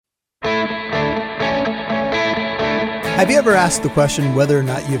Have you ever asked the question whether or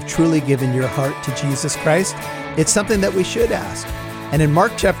not you've truly given your heart to Jesus Christ? It's something that we should ask. And in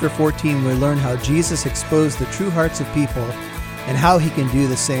Mark chapter 14, we learn how Jesus exposed the true hearts of people and how he can do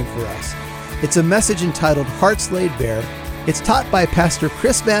the same for us. It's a message entitled Hearts Laid Bare. It's taught by Pastor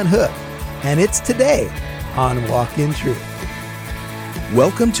Chris Van Hook, and it's today on Walk in Truth.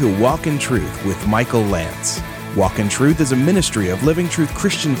 Welcome to Walk in Truth with Michael Lance. Walk in Truth is a ministry of Living Truth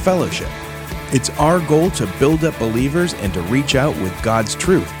Christian Fellowship. It's our goal to build up believers and to reach out with God's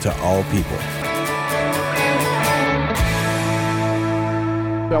truth to all people.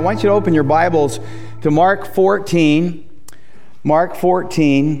 I want you to open your Bibles to Mark 14. Mark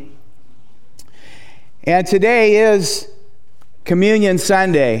 14. And today is Communion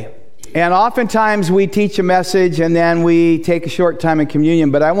Sunday. And oftentimes we teach a message and then we take a short time in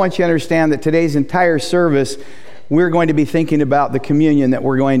communion. But I want you to understand that today's entire service, we're going to be thinking about the communion that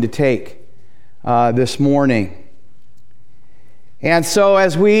we're going to take this morning. And so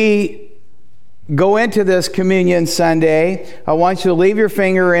as we go into this Communion Sunday, I want you to leave your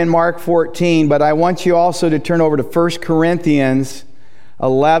finger in Mark 14, but I want you also to turn over to 1 Corinthians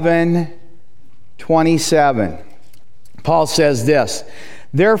 11:27. Paul says this,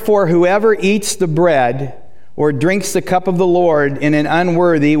 "Therefore, whoever eats the bread or drinks the cup of the Lord in an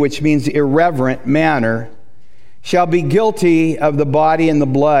unworthy," which means irreverent, manner, "shall be guilty of the body and the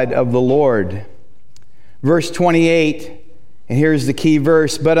blood of the Lord." Verse 28, and here's the key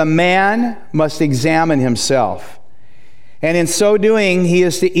verse, "But a man must examine himself, and in so doing he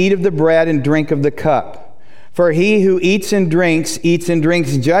is to eat of the bread and drink of the cup. For he who eats and drinks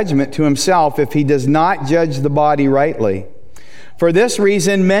judgment to himself if he does not judge the body rightly. For this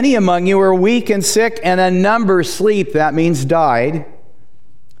reason many among you are weak and sick, and a number sleep," that means died.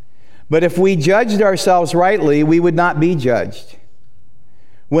 "But if we judged ourselves rightly, we would not be judged.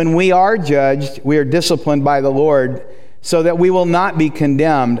 When we are judged, we are disciplined by the Lord, so that we will not be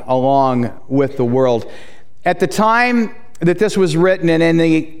condemned along with the world." At the time that this was written, and in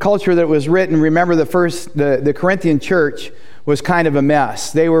the culture that it was written, remember the Corinthian church was kind of a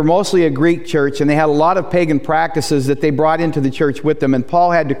mess. They were mostly a Greek church, and they had a lot of pagan practices that they brought into the church with them, and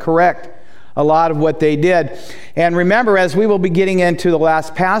Paul had to correct a lot of what they did. And remember, as we will be getting into the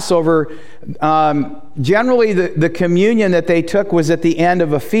last Passover, generally the communion that they took was at the end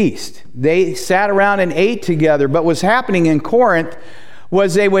of a feast. They sat around and ate together, but what's happening in Corinth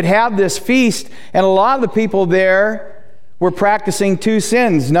was they would have this feast, and a lot of the people there were practicing two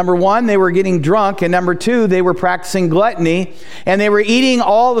sins. Number one, they were getting drunk, and number two, they were practicing gluttony, and they were eating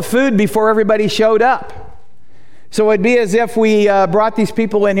all the food before everybody showed up. So it'd be as if we brought these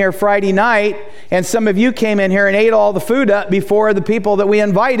people in here Friday night, and some of you came in here and ate all the food up before the people that we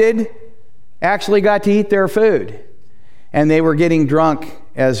invited actually got to eat their food. And they were getting drunk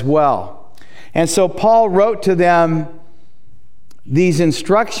as well. And so Paul wrote to them these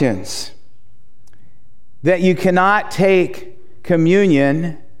instructions that you cannot take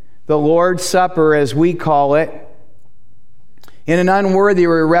communion, the Lord's Supper as we call it, in an unworthy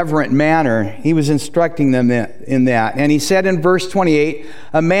or irreverent manner. He was instructing them in that. And he said in verse 28,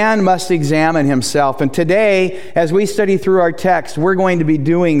 "A man must examine himself." And today, as we study through our text, we're going to be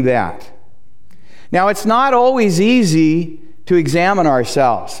doing that. Now, it's not always easy to examine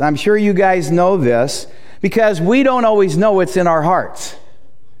ourselves. I'm sure you guys know this, because we don't always know what's in our hearts.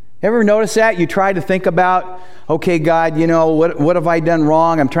 Ever notice that? You try to think about, okay, God, what have I done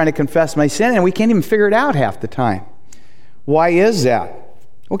wrong? I'm trying to confess my sin, and we can't even figure it out half the time. Why is that?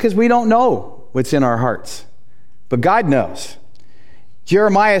 Well, because we don't know what's in our hearts. But God knows.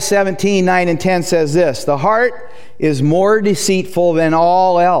 Jeremiah 17:9 and 10 says this, "The heart is more deceitful than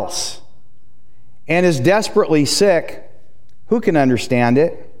all else and is desperately sick. Who can understand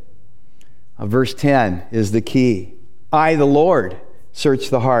it?" Verse 10 is the key. "I, the Lord, search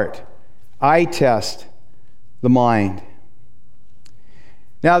the heart. I test the mind."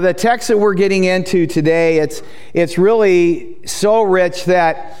 Now, the text that we're getting into today, it's really so rich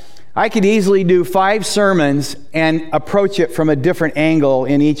that I could easily do 5 sermons and approach it from a different angle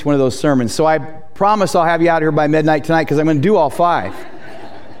in each one of those sermons. So I promise I'll have you out here by midnight tonight, because I'm going to do all 5.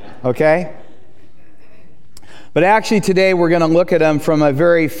 Okay? But actually today we're going to look at them from a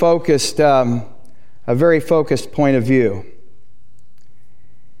very focused point of view.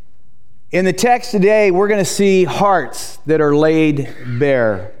 In the text today, we're going to see hearts that are laid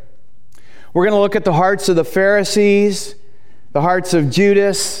bare. We're going to look at the hearts of the Pharisees, the hearts of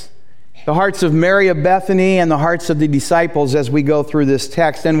Judas, the hearts of Mary of Bethany, and the hearts of the disciples as we go through this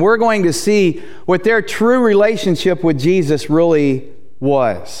text. And we're going to see what their true relationship with Jesus really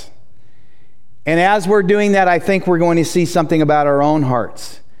was. And as we're doing that, I think we're going to see something about our own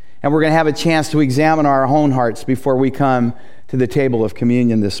hearts. And we're going to have a chance to examine our own hearts before we come to the table of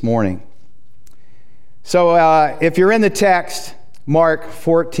communion this morning. So if you're in the text, Mark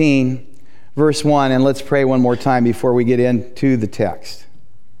 14, verse 1, and let's pray one more time before we get into the text.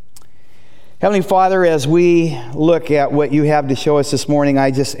 Heavenly Father, as we look at what you have to show us this morning, I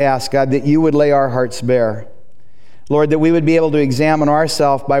just ask, God, that you would lay our hearts bare. Lord, that we would be able to examine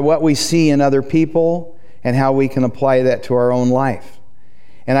ourselves by what we see in other people and how we can apply that to our own life.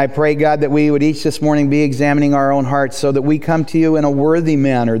 And I pray, God, that we would each this morning be examining our own hearts so that we come to you in a worthy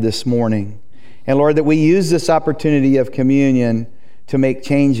manner this morning. And Lord, that we use this opportunity of communion to make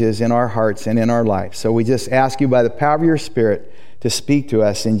changes in our hearts and in our life. So we just ask you by the power of your Spirit to speak to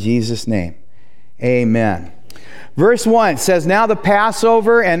us in Jesus' name. Amen. Verse 1 says, "Now the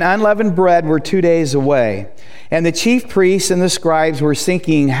Passover and unleavened bread were 2 days away. And the chief priests and the scribes were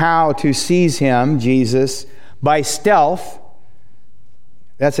seeking how to seize him," Jesus, "by stealth."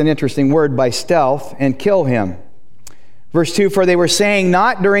 That's an interesting word, by stealth, "and kill him." Verse 2, "For they were saying,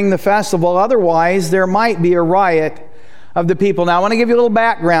 not during the festival, otherwise there might be a riot of the people." Now I want to give you a little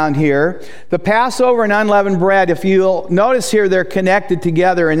background here. The Passover and unleavened bread, if you'll notice here, they're connected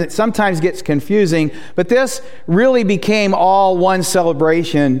together, and it sometimes gets confusing, but this really became all one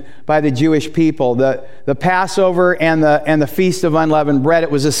celebration by the Jewish people. The Passover and the Feast of Unleavened Bread.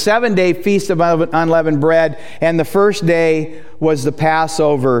 It was a 7-day Feast of Unleavened Bread, and the first day was the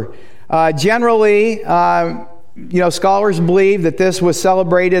Passover. Generally, scholars believe that this was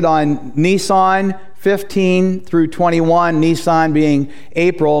celebrated on Nisan 15 through 21, Nisan being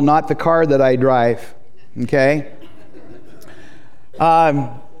April, not the car that I drive, okay? And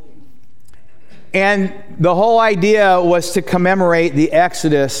the whole idea was to commemorate the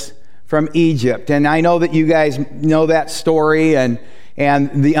Exodus from Egypt. And I know that you guys know that story, and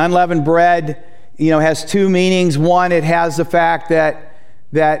the unleavened bread, has two meanings. One, it has the fact that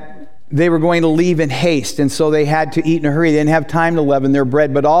they were going to leave in haste, and so they had to eat in a hurry. They didn't have time to leaven their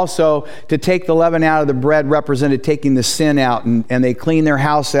bread, but also to take the leaven out of the bread represented taking the sin out, and they cleaned their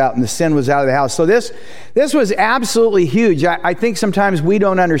house out, and the sin was out of the house. So this was absolutely huge. I think sometimes we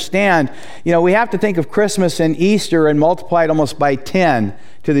don't understand. We have to think of Christmas and Easter and multiply it almost by 10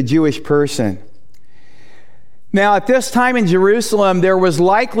 to the Jewish person. Now, at this time in Jerusalem, there was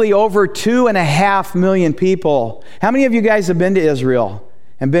likely over 2.5 million people. How many of you guys have been to Israel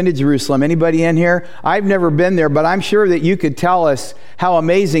and been to Jerusalem? Anybody in here? I've never been there, but I'm sure that you could tell us how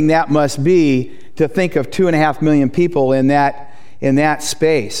amazing that must be to think of 2.5 million people in that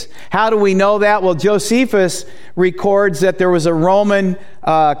space. How do we know that? Well, Josephus records that there was a Roman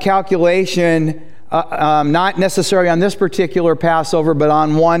calculation, not necessarily on this particular Passover, but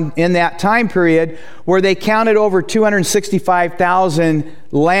on one in that time period, where they counted over 265,000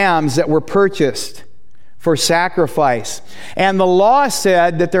 lambs that were purchased for sacrifice. And the law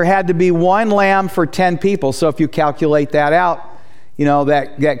said that there had to be one lamb for 10 people. So if you calculate that out,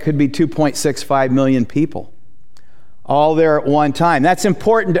 that could be 2.65 million people all there at one time. That's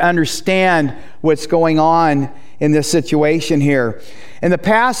important to understand what's going on in this situation here. And the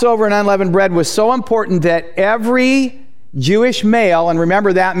Passover and unleavened bread was so important that every Jewish male, and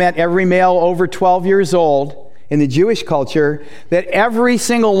remember that meant every male over 12 years old, in the Jewish culture, that every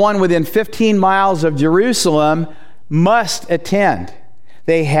single one within 15 miles of Jerusalem must attend.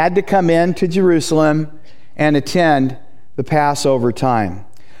 They had to come into Jerusalem and attend the Passover time.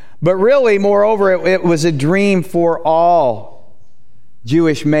 But really, moreover, it was a dream for all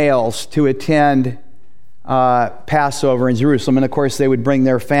Jewish males to attend Passover in Jerusalem. And of course, they would bring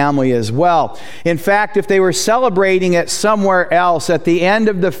their family as well. In fact, if they were celebrating it somewhere else, at the end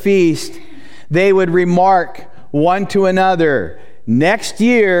of the feast, they would remark one to another, "Next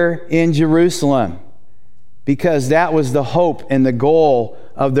year in Jerusalem," because that was the hope and the goal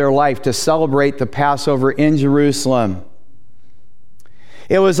of their life, to celebrate the Passover in Jerusalem.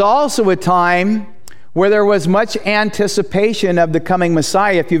 It was also a time where there was much anticipation of the coming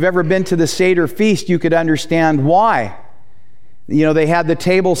Messiah. If you've ever been to the Seder feast, you could understand why. They had the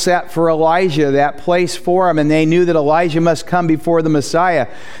table set for Elijah, that place for him, and they knew that Elijah must come before the Messiah.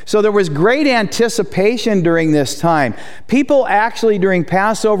 So there was great anticipation during this time. People actually during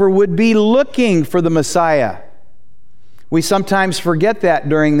Passover would be looking for the Messiah. We sometimes forget that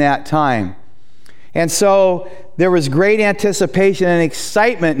during that time. And so there was great anticipation and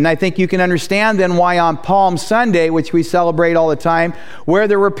excitement, and I think you can understand then why on Palm Sunday, which we celebrate all the time, where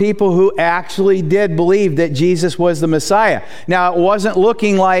there were people who actually did believe that Jesus was the Messiah. Now, it wasn't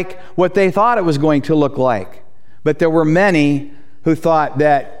looking like what they thought it was going to look like, but there were many who thought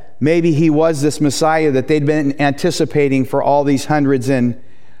that maybe he was this Messiah that they'd been anticipating for all these hundreds and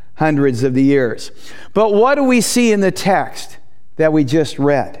hundreds of the years. But what do we see in the text that we just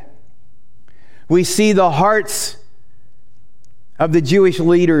read? we see the hearts of the Jewish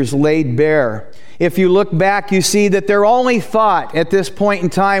leaders laid bare. If you look back, you see that their only thought at this point in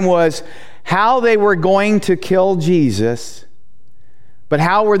time was how they were going to kill Jesus, but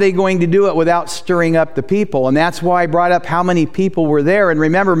how were they going to do it without stirring up the people? And that's why I brought up how many people were there. And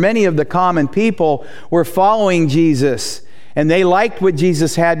remember, many of the common people were following Jesus, and they liked what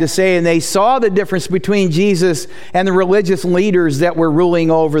Jesus had to say, and they saw the difference between Jesus and the religious leaders that were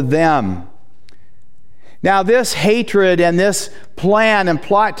ruling over them. Now, this hatred and this plan and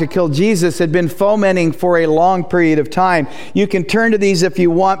plot to kill Jesus had been fomenting for a long period of time. You can turn to these if you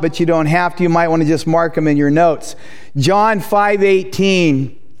want, but you don't have to. You might want to just mark them in your notes. John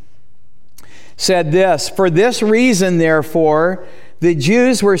 5:18 said this, "For this reason, therefore, the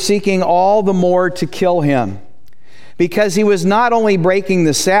Jews were seeking all the more to kill him, because he was not only breaking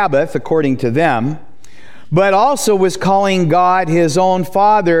the Sabbath, according to them, but also was calling God his own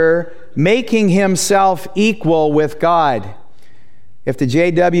Father, making himself equal with God." If the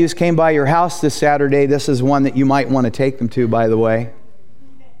JWs came by your house this Saturday, this is one that you might want to take them to, by the way.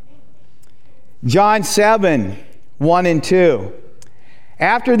 John 7:1 and 2.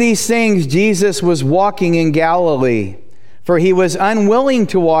 "After these things, Jesus was walking in Galilee, for he was unwilling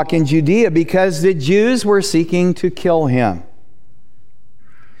to walk in Judea because the Jews were seeking to kill him."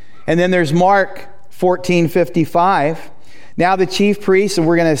 And then there's Mark 14:55. "Now the chief priests," and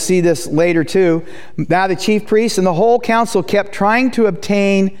we're going to see this later too, "now the chief priests and the whole council kept trying to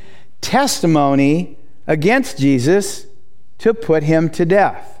obtain testimony against Jesus to put him to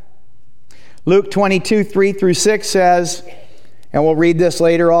death." Luke 22:3-6 says, and we'll read this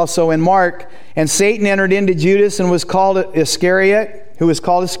later also in Mark, "And Satan entered into Judas and was called Iscariot, who was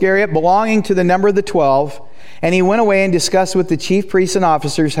called Iscariot, belonging to the number of the 12. And he went away and discussed with the chief priests and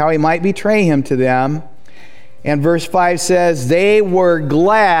officers how he might betray him to them. And verse 5 says, they were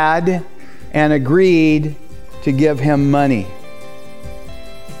glad and agreed to give him money.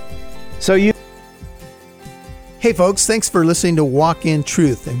 Hey folks, thanks for listening to Walk in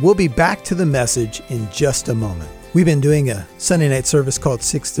Truth, and we'll be back to the message in just a moment. We've been doing a Sunday night service called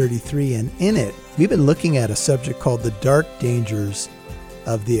 633, and in it, we've been looking at a subject called the dark dangers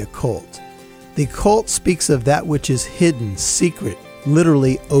of the occult. The occult speaks of that which is hidden, secret,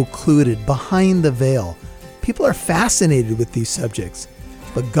 literally occluded, behind the veil. People are fascinated with these subjects,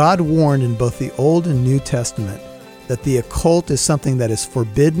 but God warned in both the Old and New Testament that the occult is something that is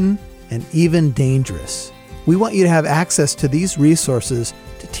forbidden and even dangerous. We want you to have access to these resources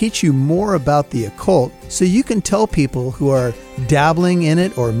to teach you more about the occult so you can tell people who are dabbling in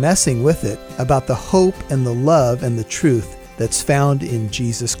it or messing with it about the hope and the love and the truth that's found in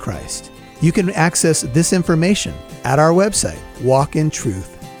Jesus Christ. You can access this information at our website,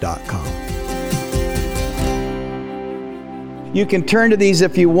 walkintruth.com. You can turn to these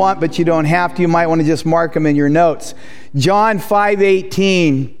if you want, but you don't have to. You might want to just mark them in your notes. John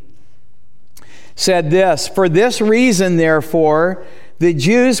 5:18 said this, for this reason, therefore, the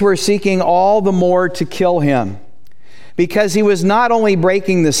Jews were seeking all the more to kill him, because he was not only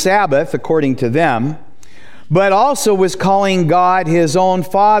breaking the Sabbath, according to them, but also was calling God his own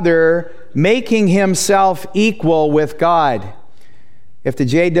Father, making himself equal with God. If the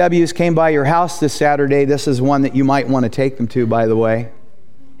JWs came by your house this Saturday, this is one that you might want to take them to, by the way.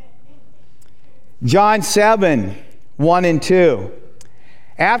 John 7:1 and 2.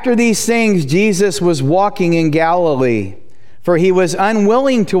 After these things, Jesus was walking in Galilee, for he was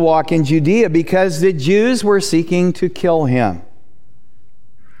unwilling to walk in Judea because the Jews were seeking to kill him.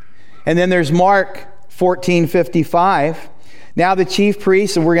 And then there's Mark 14:55. Now the chief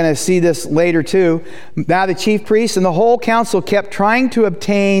priests, and we're going to see this later too, now the chief priests and the whole council kept trying to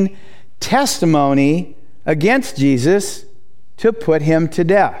obtain testimony against Jesus to put him to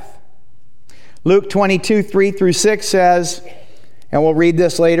death. Luke 22:3-6 says, and we'll read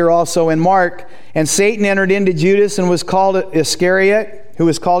this later also in Mark, and Satan entered into Judas and was called Iscariot, who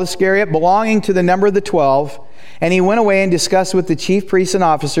was called Iscariot, belonging to the number of the 12. And he went away and discussed with the chief priests and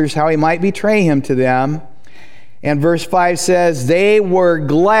officers how he might betray him to them. And verse 5 says, they were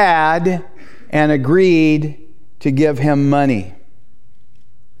glad and agreed to give him money.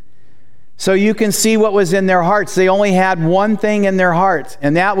 So you can see what was in their hearts. They only had one thing in their hearts,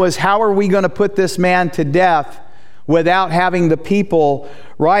 and that was, how are we going to put this man to death without having the people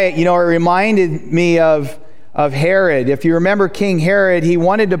riot? You know, it reminded me of Herod. If you remember King Herod, he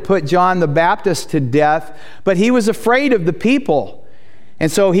wanted to put John the Baptist to death, but he was afraid of the people.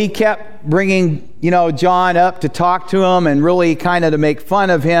 And so he kept bringing, John up to talk to him and really kind of to make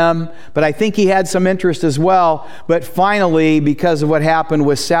fun of him. But I think he had some interest as well. But finally, because of what happened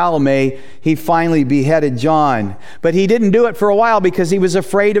with Salome, he finally beheaded John. But he didn't do it for a while because he was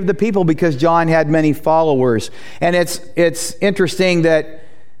afraid of the people, because John had many followers. And it's interesting that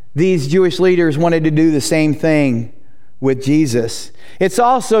these Jewish leaders wanted to do the same thing with Jesus. It's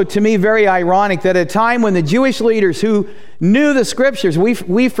also, to me, very ironic that at a time when the Jewish leaders who knew the Scriptures,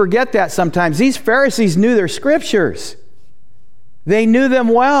 we forget that sometimes, these Pharisees knew their Scriptures. They knew them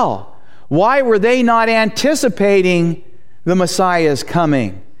well. Why were they not anticipating the Messiah's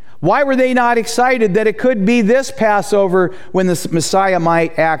coming? Why were they not excited that it could be this Passover when the Messiah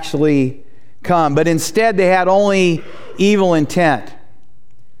might actually come? But instead, they had only evil intent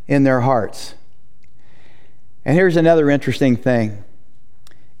in their hearts. And here's another interesting thing.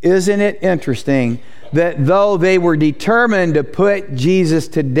 Isn't it interesting that though they were determined to put Jesus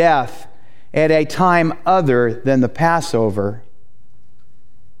to death at a time other than the Passover,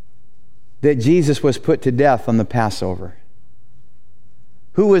 that Jesus was put to death on the Passover?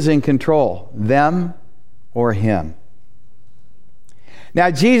 Who was in control, them or him?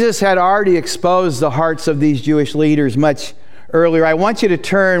 Now, Jesus had already exposed the hearts of these Jewish leaders much earlier. I want you to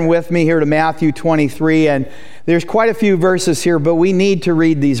turn with me here to Matthew 23, and there's quite a few verses here, but we need to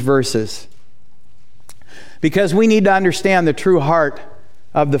read these verses because we need to understand the true heart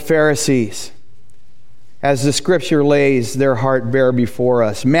of the Pharisees as the Scripture lays their heart bare before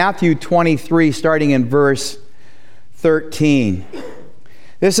us. Matthew 23, starting in verse 13.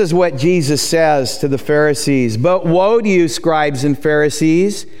 This is what Jesus says to the Pharisees. "But woe to you, scribes and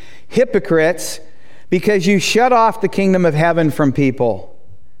Pharisees, hypocrites, because you shut off the kingdom of heaven from people.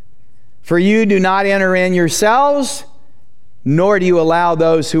 For you do not enter in yourselves, nor do you allow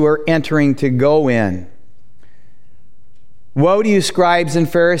those who are entering to go in. Woe to you, scribes and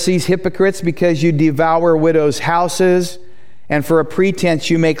Pharisees, hypocrites, because you devour widows' houses, and for a pretense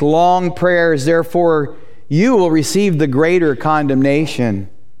you make long prayers. Therefore you will receive the greater condemnation."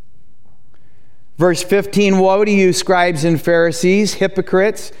 Verse 15, "Woe to you, scribes and Pharisees,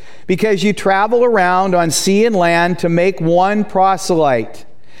 hypocrites, because you travel around on sea and land to make one proselyte.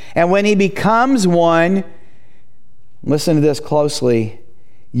 And when he becomes one," listen to this closely,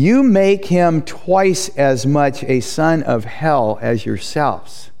 "you make him twice as much a son of hell as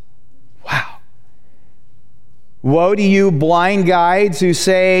yourselves." Wow. "Woe to you, blind guides, who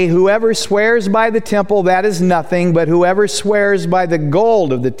say, 'Whoever swears by the temple, that is nothing, but whoever swears by the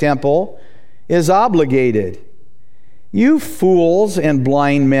gold of the temple is obligated.' You fools and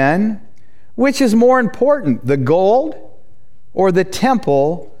blind men, which is more important, the gold or the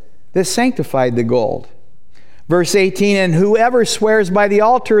temple that sanctified the gold?" Verse 18, "And whoever swears by the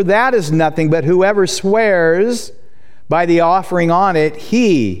altar, that is nothing, but whoever swears by the offering on it,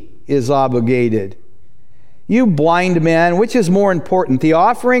 he is obligated. You blind men, which is more important, the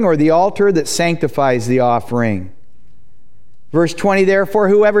offering or the altar that sanctifies the offering?" Verse 20, "Therefore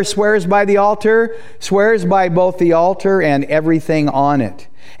whoever swears by the altar swears by both the altar and everything on it.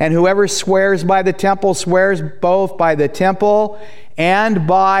 And whoever swears by the temple swears both by the temple and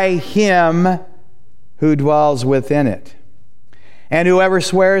by him who dwells within it. And whoever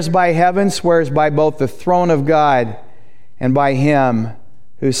swears by heaven swears by both the throne of God and by him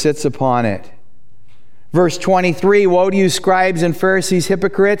who sits upon it." Verse 23, "Woe to you, scribes and Pharisees,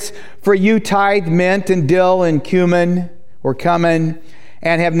 hypocrites, for you tithe mint and dill and cumin,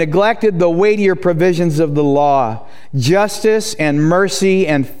 and have neglected the weightier provisions of the law, justice and mercy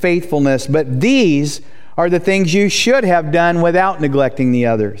and faithfulness. But these are the things you should have done without neglecting the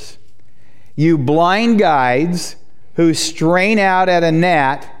others. You blind guides who strain out at a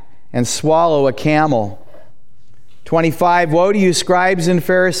gnat and swallow a camel." 25, "Woe to you, scribes and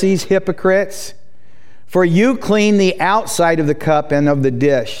Pharisees, hypocrites, for you clean the outside of the cup and of the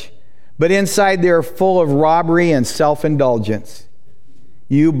dish, but inside they are full of robbery and self-indulgence.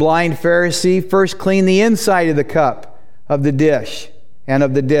 You blind Pharisee, first clean the inside of the cup, of the dish, and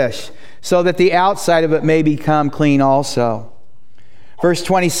of the dish, so that the outside of it may become clean also." Verse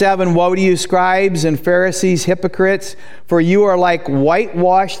 27, "Woe to you, scribes and Pharisees, hypocrites, for you are like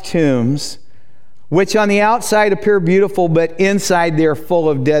whitewashed tombs, which on the outside appear beautiful, but inside they are full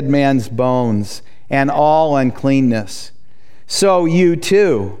of dead man's bones and all uncleanness. So you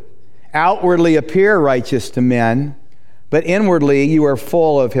too outwardly appear righteous to men, but inwardly you are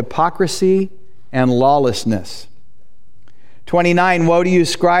full of hypocrisy and lawlessness." 29, "Woe to you,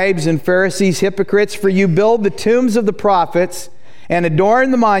 scribes and Pharisees, hypocrites, for you build the tombs of the prophets and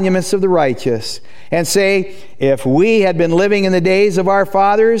adorn the monuments of the righteous, and say, 'If we had been living in the days of our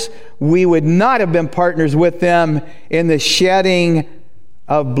fathers, we would not have been partners with them in the shedding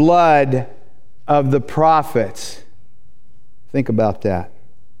of blood of the prophets. Think about that.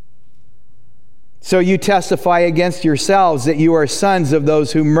 So you testify against yourselves that you are sons of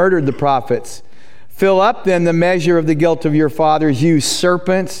those who murdered the prophets. Fill up then the measure of the guilt of your fathers, you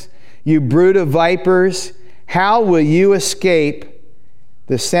serpents, you brood of vipers. How will you escape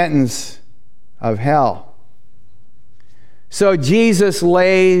the sentence of hell? So Jesus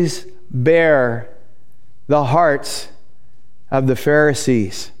lays bare the hearts of the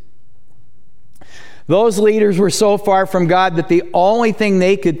Pharisees. Those leaders were so far from God that the only thing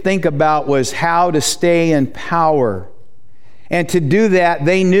they could think about was how to stay in power. And to do that,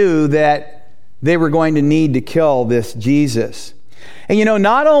 they knew that they were going to need to kill this Jesus. And you know,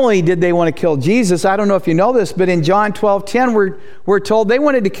 not only did they want to kill Jesus, I don't know if you know this, but in John 12:10, we're told they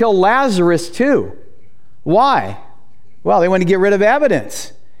wanted to kill Lazarus too. Why? Well, they wanted to get rid of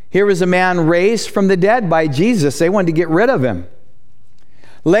evidence. Here was a man raised from the dead by Jesus. They wanted to get rid of him.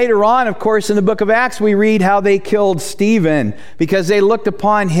 Later on, of course, in the book of Acts, we read how they killed Stephen because they looked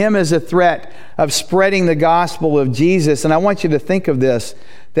upon him as a threat of spreading the gospel of Jesus. And I want you to think of this,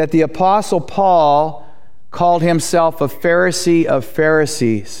 that the Apostle Paul called himself a Pharisee of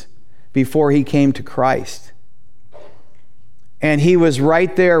Pharisees before he came to Christ. And he was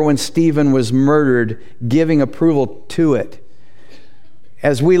right there when Stephen was murdered, giving approval to it.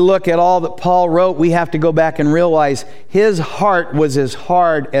 As we look at all that Paul wrote, we have to go back and realize his heart was as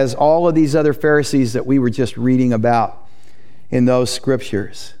hard as all of these other Pharisees that we were just reading about in those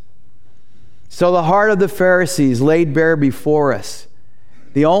scriptures. So the heart of the Pharisees laid bare before us.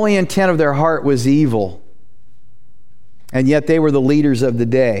 The only intent of their heart was evil. And yet they were the leaders of the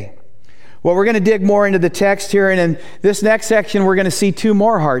day. Well, we're going to dig more into the text here. And in this next section, we're going to see two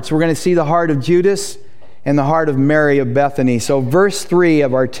more hearts. We're going to see the heart of Judas and the heart of Mary of Bethany. So verse 3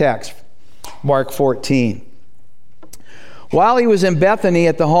 of our text, Mark 14. While he was in Bethany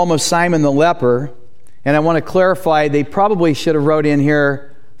at the home of Simon the leper, and I want to clarify, they probably should have wrote in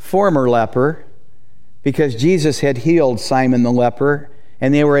here former leper, because Jesus had healed Simon the leper,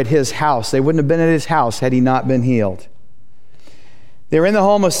 and they were at his house. They wouldn't have been at his house had he not been healed. They were in the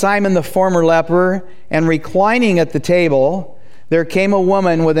home of Simon the former leper, and reclining at the table, there came a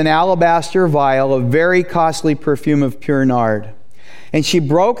woman with an alabaster vial of very costly perfume of pure nard. And she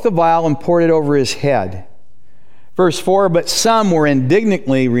broke the vial and poured it over his head. Verse 4, but some were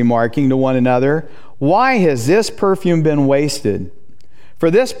indignantly remarking to one another, why has this perfume been wasted? For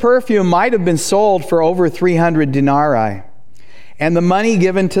this perfume might have been sold for over 300 denarii, and the money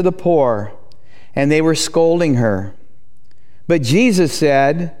given to the poor. And they were scolding her. But Jesus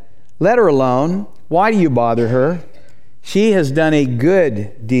said, let her alone. Why do you bother her? She has done a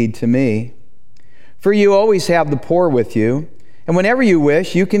good deed to me. For you always have the poor with you, and whenever you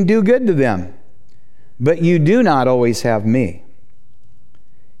wish, you can do good to them. But you do not always have me.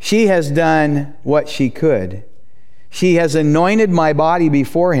 She has done what she could. She has anointed my body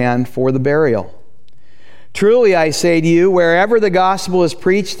beforehand for the burial. Truly, I say to you, wherever the gospel is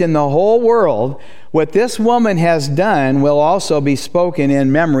preached in the whole world, what this woman has done will also be spoken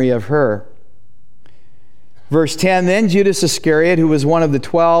in memory of her. Verse 10, then Judas Iscariot, who was one of the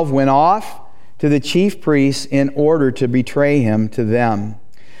 12, went off to the chief priests in order to betray him to them.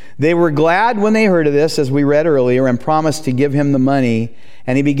 They were glad when they heard of this, as we read earlier, and promised to give him the money,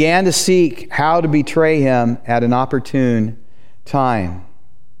 and he began to seek how to betray him at an opportune time.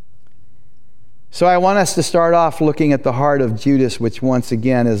 So I want us to start off looking at the heart of Judas, which once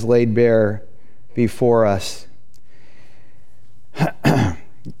again is laid bare before us.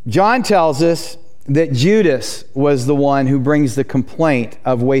 John tells us that Judas was the one who brings the complaint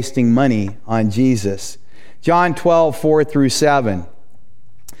of wasting money on Jesus. John 12, 4 through 7.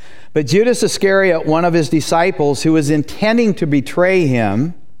 But Judas Iscariot, one of his disciples who was intending to betray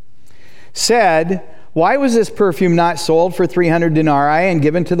him, said, why was this perfume not sold for 300 denarii and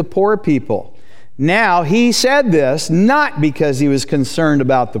given to the poor people? Now he said this not because he was concerned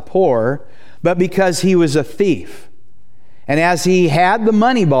about the poor, but because he was a thief. And as he had the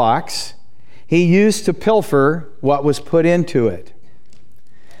money box, he used to pilfer what was put into it.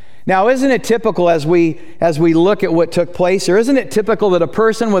 Now, isn't it typical as we look at what took place here, isn't it typical that a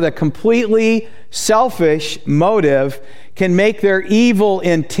person with a completely selfish motive can make their evil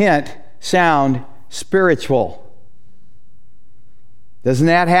intent sound spiritual? Doesn't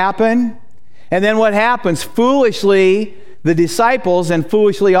that happen? And then what happens? Foolishly, the disciples, and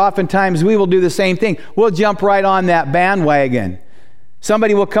foolishly oftentimes we will do the same thing. We'll jump right on that bandwagon.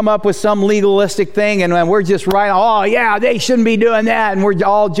 Somebody will come up with some legalistic thing and we're just right, oh yeah, they shouldn't be doing that, and we're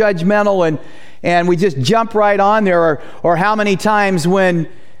all judgmental and we just jump right on there. Or how many times when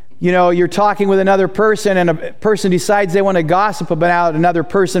you're talking with another person and a person decides they want to gossip about another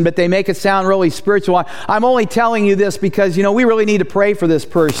person, but they make it sound really spiritual. I'm only telling you this because, we really need to pray for this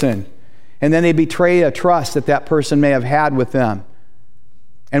person. And then they betray a trust that person may have had with them.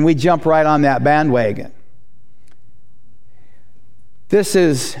 And we jump right on that bandwagon. This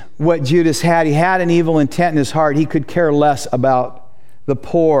is what Judas had. He had an evil intent in his heart. He could care less about the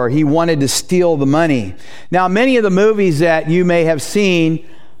poor. He wanted to steal the money. Now, many of the movies that you may have seen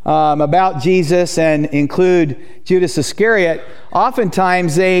about Jesus and include Judas Iscariot,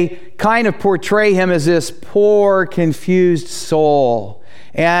 oftentimes they kind of portray him as this poor, confused soul.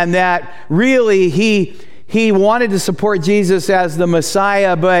 And that really he wanted to support Jesus as the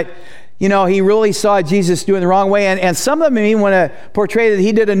Messiah, but he really saw Jesus doing the wrong way. And some of them even want to portray that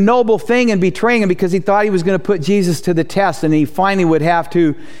he did a noble thing in betraying him because he thought he was going to put Jesus to the test and he finally would have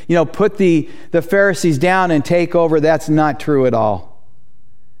to, put the Pharisees down and take over. That's not true at all.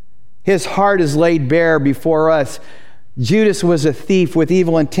 His heart is laid bare before us. Judas was a thief with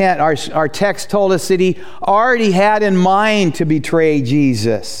evil intent. Our text told us that he already had in mind to betray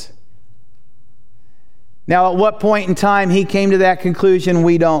Jesus. Now, at what point in time he came to that conclusion,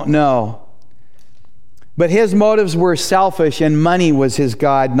 we don't know. But his motives were selfish and money was his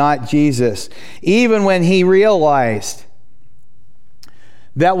God, not Jesus. Even when he realized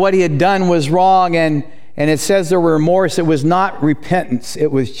that what he had done was wrong, and it says there were remorse, it was not repentance,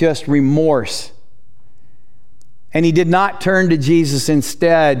 it was just remorse. And he did not turn to Jesus.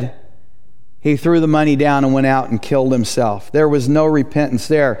 Instead, he threw the money down and went out and killed himself. There was no repentance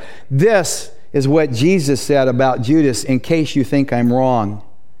there. This is what Jesus said about Judas, in case you think I'm wrong.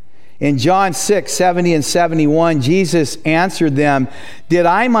 In John 6:70 and 71, Jesus answered them, "Did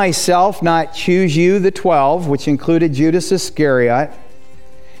I myself not choose you, the 12, which included Judas Iscariot?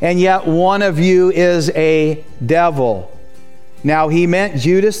 And yet one of you is a devil." Now he meant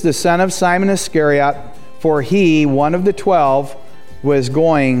Judas, the son of Simon Iscariot, for he, one of the 12, was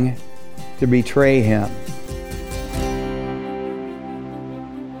going to betray him.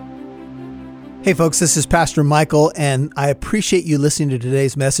 Hey folks, this is Pastor Michael, and I appreciate you listening to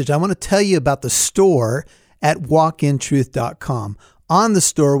today's message. I want to tell you about the store at walkintruth.com. On the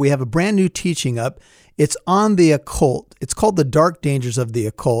store, we have a brand new teaching up. It's on the occult. It's called The Dark Dangers of the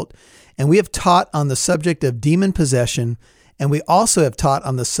Occult, and we have taught on the subject of demon possession, and we also have taught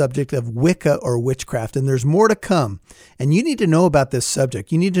on the subject of Wicca or witchcraft, and there's more to come. And you need to know about this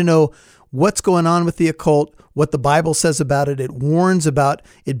subject. You need to know what's going on with the occult, what the Bible says about it. It warns about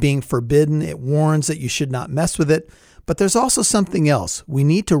it being forbidden. It warns that you should not mess with it. But there's also something else. We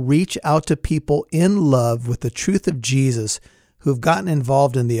need to reach out to people in love with the truth of Jesus who have gotten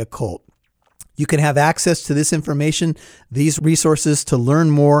involved in the occult. You can have access to this information, these resources, to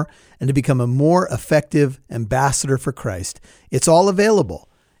learn more and to become a more effective ambassador for Christ. It's all available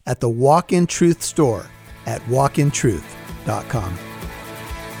at the Walk in Truth store at walkintruth.com.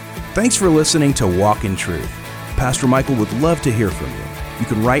 Thanks for listening to Walk in Truth. Pastor Michael would love to hear from you. You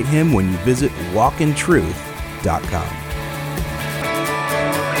can write him when you visit walkintruth.com.